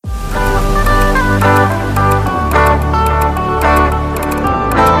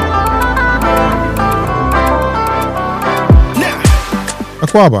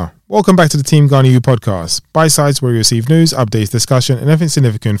Baba. Welcome back to the Team Ghana U podcast, bite-sized where we receive news, updates, discussion, and everything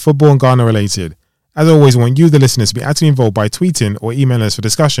significant football and Ghana related. As always, we want you, the listeners, to be actively involved by tweeting or emailing us for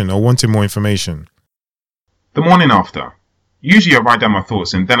discussion or wanting more information. The morning after. Usually I write down my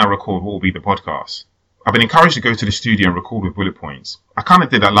thoughts and then I record what will be the podcast. I've been encouraged to go to the studio and record with bullet points. I kind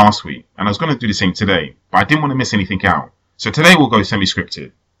of did that last week and I was going to do the same today, but I didn't want to miss anything out. So today we'll go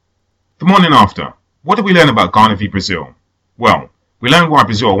semi-scripted. The morning after. What did we learn about Ghana v Brazil? Well, we learned why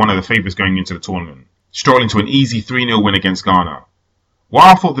Brazil are one of the favourites going into the tournament, strolling to an easy 3-0 win against Ghana.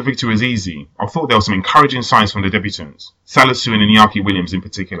 While I thought the victory was easy, I thought there were some encouraging signs from the debutants, Salisu and Iñaki Williams in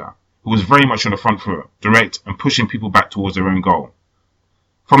particular, who was very much on the front foot, direct and pushing people back towards their own goal.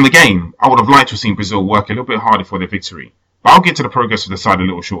 From the game, I would have liked to have seen Brazil work a little bit harder for their victory, but I'll get to the progress of the side a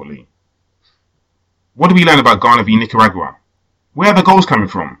little shortly. What did we learn about Ghana v Nicaragua? Where are the goals coming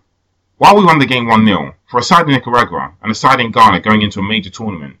from? While we won the game 1-0, for a side in Nicaragua and a side in Ghana going into a major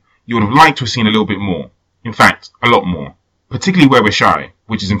tournament, you would have liked to have seen a little bit more. In fact, a lot more. Particularly where we're shy,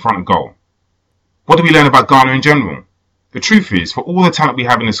 which is in front of goal. What do we learn about Ghana in general? The truth is, for all the talent we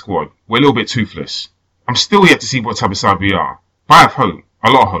have in the squad, we're a little bit toothless. I'm still yet to see what type of side we are, but I have hope,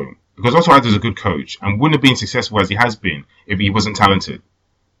 a lot of hope, because Otto Addo is a good coach and wouldn't have been successful as he has been if he wasn't talented.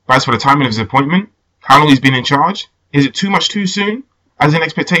 But as for the timing of his appointment, how long he's been in charge, is it too much too soon? As in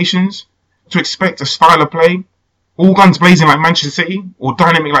expectations? To expect a style of play? All guns blazing like Manchester City? Or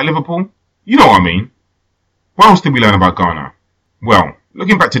dynamic like Liverpool? You know what I mean. What else did we learn about Ghana? Well,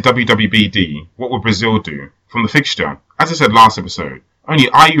 looking back to WWBD, what would Brazil do? From the fixture, as I said last episode, only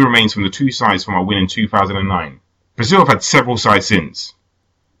IU remains from the two sides from our win in 2009. Brazil have had several sides since.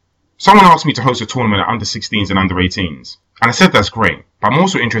 Someone asked me to host a tournament at under 16s and under 18s, and I said that's great, but I'm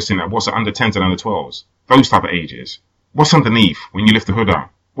also interested in what's at under 10s and under 12s, those type of ages. What's underneath when you lift the hood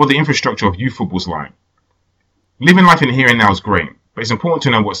up? What the infrastructure of youth football's like. Living life in the here and now is great, but it's important to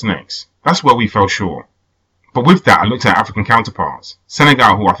know what's next. That's where we fell short. But with that, I looked at African counterparts,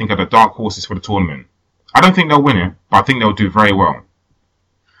 Senegal, who I think are the dark horses for the tournament. I don't think they'll win it, but I think they'll do very well.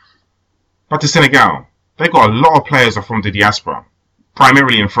 But to Senegal, they've got a lot of players are from the diaspora,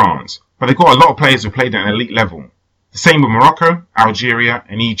 primarily in France, but they've got a lot of players who played at an elite level. The same with Morocco, Algeria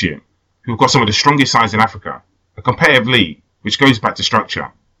and Egypt, who've got some of the strongest sides in Africa, a competitive league, which goes back to structure.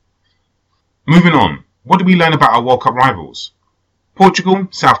 Moving on, what did we learn about our World Cup rivals? Portugal,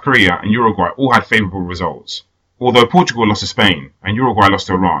 South Korea and Uruguay all had favourable results, although Portugal lost to Spain and Uruguay lost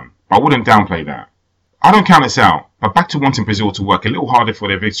to Iran, but I wouldn't downplay that. I don't count us out, but back to wanting Brazil to work a little harder for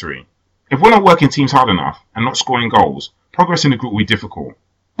their victory. If we're not working teams hard enough and not scoring goals, progress in the group will be difficult,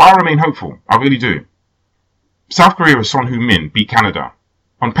 but I remain hopeful, I really do. South Korea and Son Heung-min beat Canada.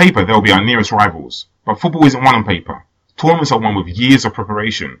 On paper they'll be our nearest rivals, but football isn't won on paper. Tournaments are won with years of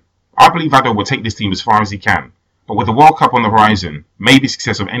preparation. I believe Addo will take this team as far as he can, but with the World Cup on the horizon, maybe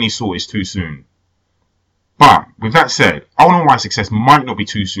success of any sort is too soon. But, with that said, I want to know why success might not be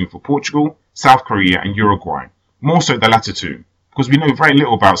too soon for Portugal, South Korea and Uruguay, more so the latter two, because we know very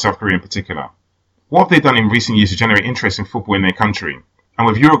little about South Korea in particular. What have they done in recent years to generate interest in football in their country? And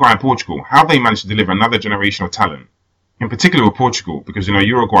with Uruguay and Portugal, how have they managed to deliver another generation of talent? In particular with Portugal, because we know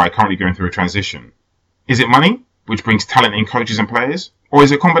Uruguay are currently going through a transition. Is it money, which brings talent in coaches and players? Or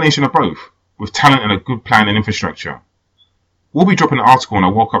is it a combination of both, with talent and a good plan and infrastructure? We'll be dropping an article on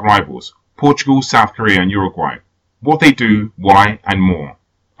our World Cup rivals, Portugal, South Korea and Uruguay. What they do, why and more.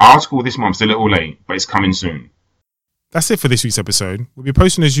 Our article this month's a little late, but it's coming soon. That's it for this week's episode. We'll be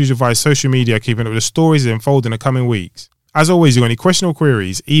posting as usual via social media, keeping up with the stories that unfold in the coming weeks. As always, if you've got any questions or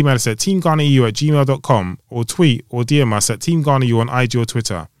queries, email us at teamghanaeu@gmail.com or tweet or DM us at teamghanaeu on IG or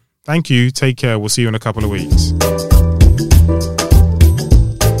Twitter. Thank you, take care, we'll see you in a couple of weeks.